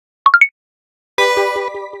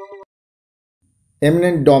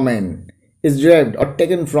Eminent domain is derived or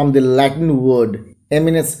taken from the Latin word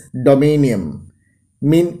eminens dominium,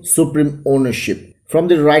 mean supreme ownership, from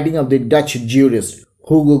the writing of the Dutch jurist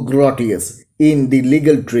Hugo Grotius in the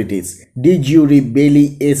legal treatise De Jure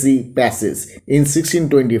Belli Esse Passes in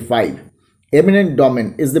 1625. Eminent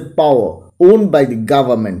domain is the power owned by the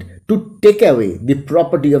government to take away the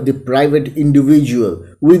property of the private individual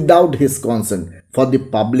without his consent for the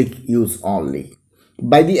public use only.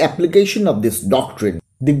 By the application of this doctrine,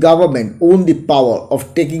 the government owned the power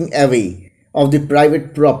of taking away of the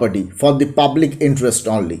private property for the public interest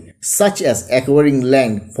only, such as acquiring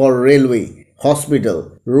land for railway,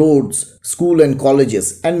 hospital, roads, school and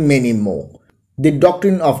colleges, and many more. The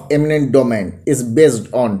doctrine of eminent domain is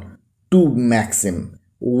based on two maxims.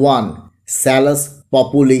 1. Salus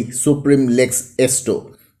populi supreme lex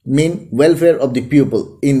esto, mean welfare of the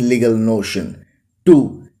people in legal notion.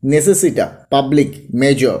 2. Necessita public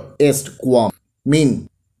major est quam, mean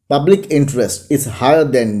public interest is higher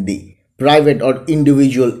than the private or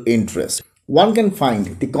individual interest. One can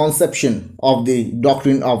find the conception of the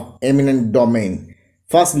doctrine of eminent domain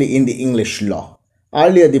firstly in the English law.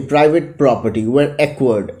 Earlier, the private property were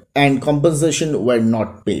acquired and compensation were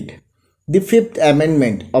not paid. The Fifth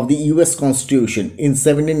Amendment of the US Constitution in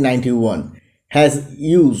 1791 has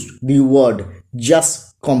used the word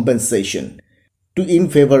just compensation in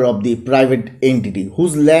favor of the private entity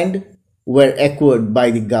whose land were acquired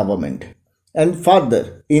by the government. And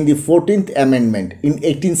further, in the 14th Amendment in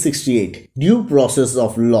 1868, due process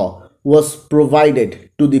of law was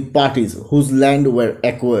provided to the parties whose land were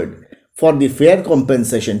acquired for the fair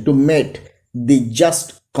compensation to meet the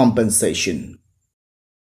just compensation.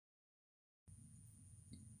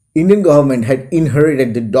 Indian government had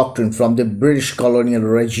inherited the doctrine from the British colonial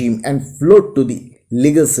regime and flowed to the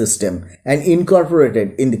legal system and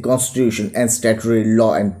incorporated in the constitution and statutory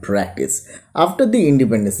law and practice. After the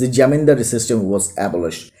independence, the jamindari system was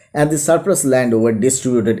abolished and the surplus land were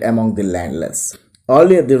distributed among the landless.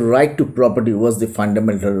 Earlier, the right to property was the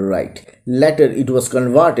fundamental right. Later, it was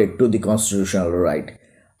converted to the constitutional right.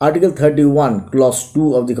 Article 31, Clause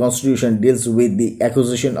 2 of the Constitution deals with the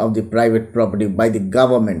acquisition of the private property by the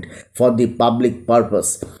government for the public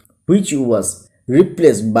purpose, which was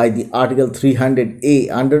replaced by the Article 300A.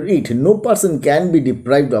 Under it, no person can be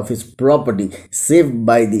deprived of his property save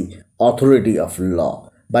by the authority of law.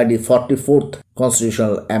 By the 44th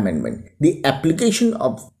Constitutional Amendment, the application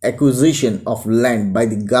of acquisition of land by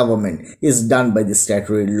the government is done by the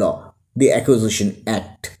statutory law, the Acquisition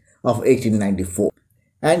Act of 1894,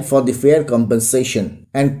 and for the fair compensation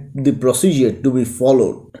and the procedure to be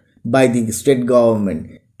followed by the state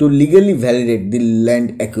government to legally validate the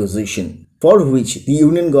land acquisition, for which the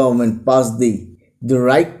Union government passed the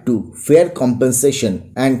right to fair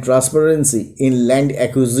compensation and transparency in land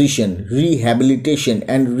acquisition, rehabilitation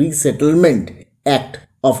and resettlement Act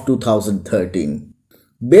of 2013.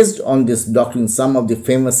 Based on this doctrine, some of the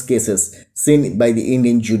famous cases seen by the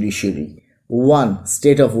Indian judiciary. 1.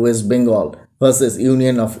 State of West Bengal versus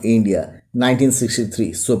Union of India,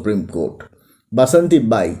 1963, Supreme Court. Basanti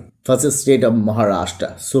Bai versus State of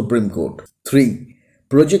Maharashtra, Supreme Court. 3.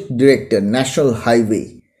 Project Director National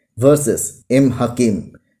Highway versus M.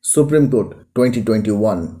 Hakim, Supreme Court,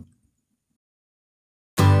 2021.